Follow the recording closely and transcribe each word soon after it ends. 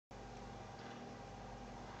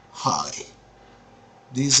Hi,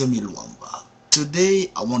 this is Emil Wamba.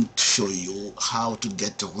 Today I want to show you how to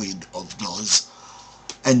get rid of those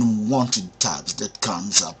unwanted tabs that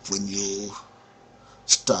comes up when you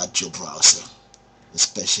start your browser,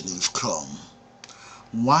 especially with Chrome.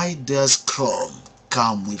 Why does Chrome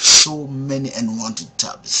come with so many unwanted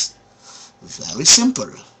tabs? Very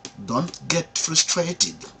simple. Don't get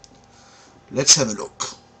frustrated. Let's have a look.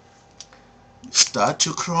 Start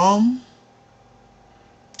your Chrome,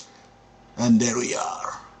 and there we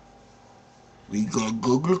are. We go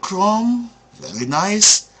Google Chrome, very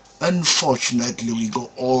nice. Unfortunately, we go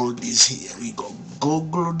all these here. We go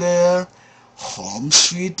Google there,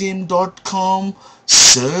 homesweetin.com,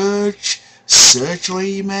 search your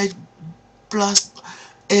image, plus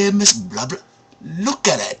MS, blah blah. Look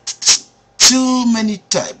at it. Too many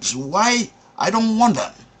tabs. Why? I don't want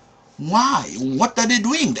them. Why? What are they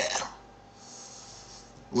doing there?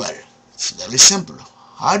 Well, it's very simple.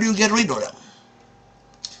 How do you get rid of them?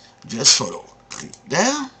 Just follow. Click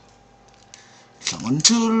there, come on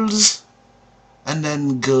Tools, and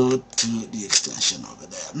then go to the extension over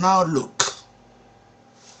there. Now look,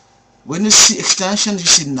 when you see extensions, you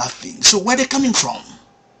see nothing. So where are they coming from?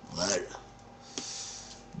 Well,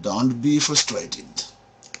 don't be frustrated.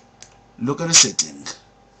 Look at the setting.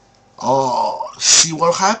 Oh, see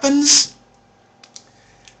what happens?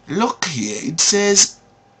 Look here, it says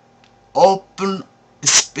open a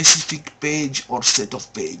specific page or set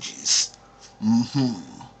of pages.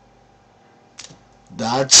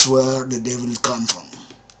 That's where the devil comes from.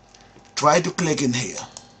 Try to click in here.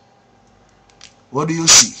 What do you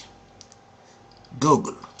see?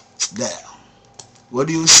 Google, it's there. What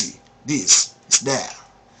do you see? This, it's there.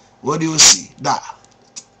 What do you see? That,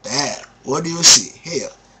 there. What do you see?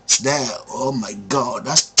 Here, it's there. Oh my God,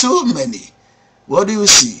 that's too many. What do you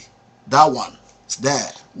see? That one, it's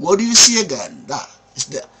there. What do you see again? That, it's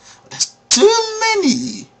there. That's too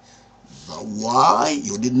many. But why?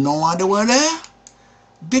 You didn't know why they were there?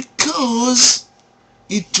 Because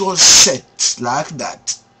it was set like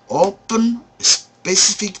that. Open a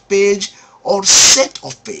specific page or set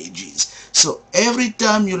of pages. So every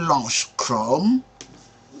time you launch Chrome,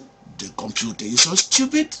 the computer is so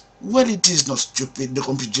stupid. Well, it is not stupid. The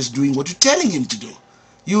computer is doing what you're telling him to do.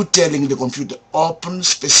 You're telling the computer open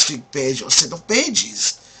specific page or set of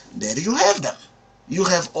pages. There you have them. You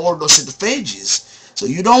have all those set of pages. So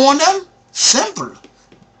you don't want them? Simple.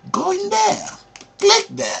 Go in there. Click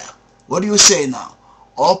there. What do you say now?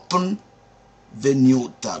 Open the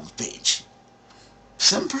new tab page.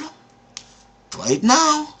 Simple. Try it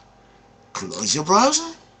now. Close your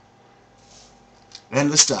browser. And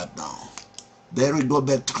let's start now. There we go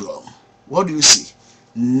back to Chrome. What do you see?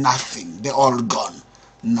 Nothing. They're all gone.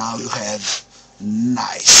 Now you have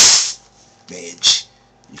nice page.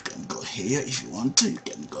 You can go here if you want to. You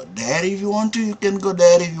can go there if you want to. You can go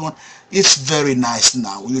there if you want. It's very nice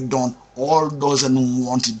now. You don't. All those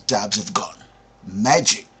unwanted tabs have gone.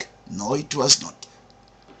 Magic. No, it was not.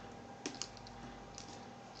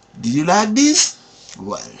 Did you like this?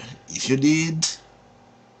 Well, if you did,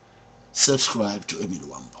 subscribe to Emil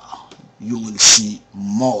Wamba. You will see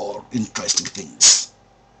more interesting things.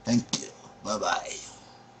 Thank you. Bye-bye.